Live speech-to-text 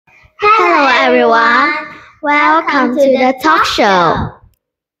everyone. Welcome to the talk show.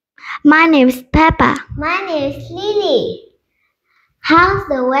 My name is Peppa. My name is Lily. How's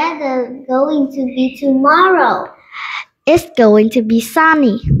the weather going to be tomorrow? It's going to be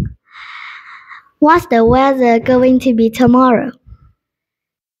sunny. What's the weather going to be tomorrow?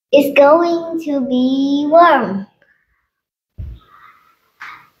 It's going to be warm.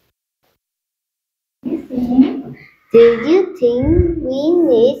 Do you think we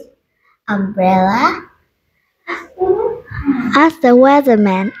need umbrella? Ask the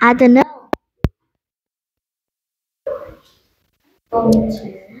weatherman. I don't know.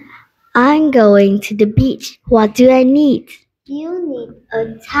 I'm going to the beach. What do I need? You need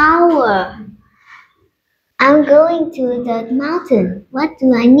a towel. I'm going to the mountain. What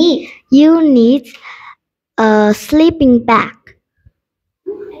do I need? You need a sleeping bag.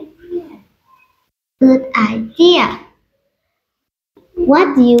 Good idea.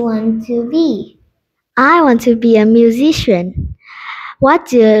 What do you want to be? I want to be a musician. What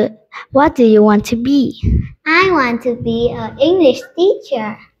do you want to be? I want to be an English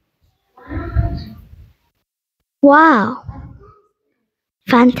teacher. Wow.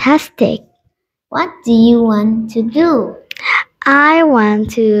 Fantastic. What do you want to do? I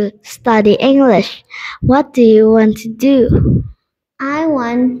want to study English. What do you want to do? I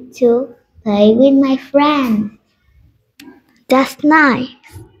want to play with my friends. That's nice.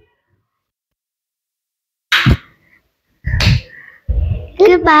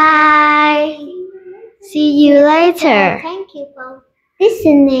 Goodbye. See you later. Thank you for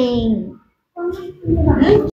listening.